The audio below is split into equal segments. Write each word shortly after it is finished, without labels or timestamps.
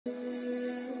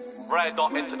Ride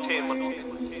Dot Entertainment.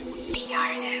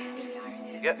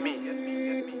 Get me.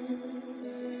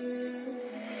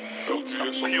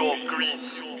 Pure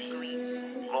grease.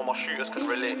 All my shooters can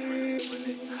relate.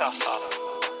 That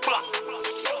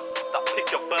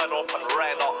pick your burn up and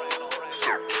ride up.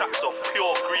 Tracks of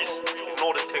pure grease. You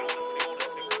know the thing.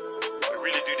 We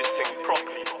really do this thing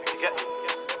properly. You get me?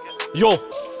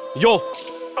 Yo,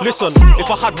 listen, if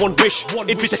I had one wish,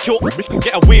 it'd be to kill and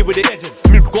get away with it.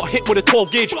 Got hit with a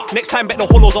 12 gauge, next time bet the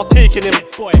hollows are taking him.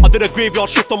 I did a graveyard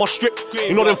shift on my strip,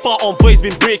 you know them far on boys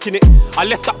been breaking it. I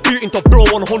left that boot into bro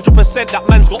 100%, that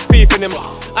man's got faith in him.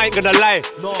 I ain't gonna lie,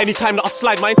 anytime that I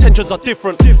slide my intentions are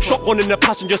different. Shotgun in the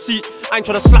passenger seat, I ain't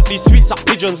tryna slap these sweets at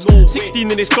pigeons.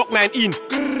 16 in this Glock 19,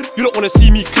 you don't wanna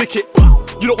see me click it.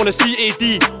 You don't wanna see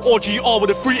AD or GR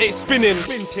with a 3-8 spinning.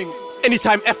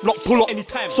 Anytime F-block pull up,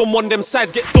 someone them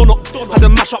sides get done up. Had to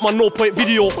mash up my no point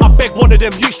video. I beg one of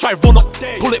them, you try run up.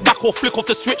 Pull it back or flick off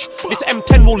the switch. This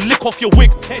M10 will lick off your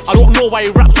wig. I don't know why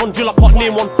he raps on drill, I can't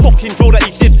name one fucking drill that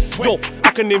he did. Yo, I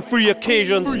can name 3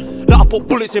 occasions that I put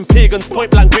bullets in pagans.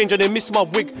 Point blank range and they miss my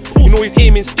wig. You know his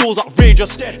aiming skills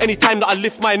outrageous. Anytime that I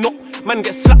lift my knock, man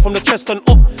gets slapped from the chest and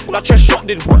up. That chest shot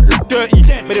did dirty,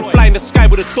 made him fly in the sky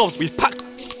with the doves. We packed.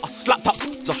 I slapped up,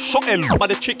 I shot him by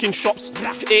the chicken shops.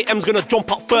 AM's gonna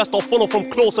jump up first, I'll follow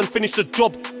from close and finish the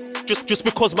job. Just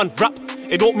because man rap,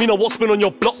 it don't mean I won't spin on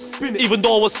your block. Even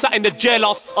though I was sat in the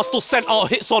jailhouse, I still sent out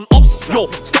hits on ops. Yo,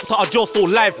 stepped out of jail still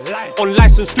live, on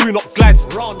license doing up glides.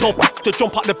 Told to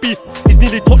jump out the beef, he's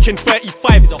nearly touching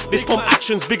 35. This pump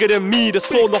action's bigger than me, the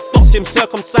soul of dusk him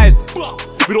circumcised.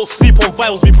 We don't sleep on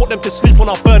vials, we put them to sleep on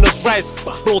our burners rise.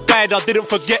 Bro died, I didn't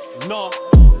forget.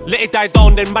 Let it die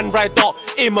down, then man ride out,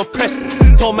 aim and press.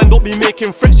 Tell man don't be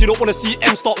making threats, you don't wanna see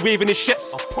M start waving his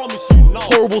shits. I promise you now.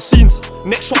 Horrible scenes,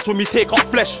 next shots when we take out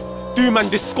flesh. Do man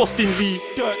disgustingly.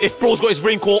 If bro's got his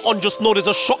raincoat on, just know there's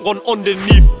a shotgun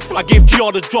underneath. I gave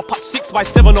GR the drop at 6 by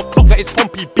 7 o'clock, that is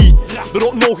pumpy beat. They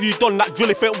don't know who you done that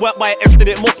drill, if it worked by F then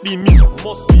it must be me.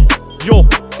 Yo,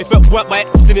 if it worked by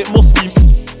F then it must be me.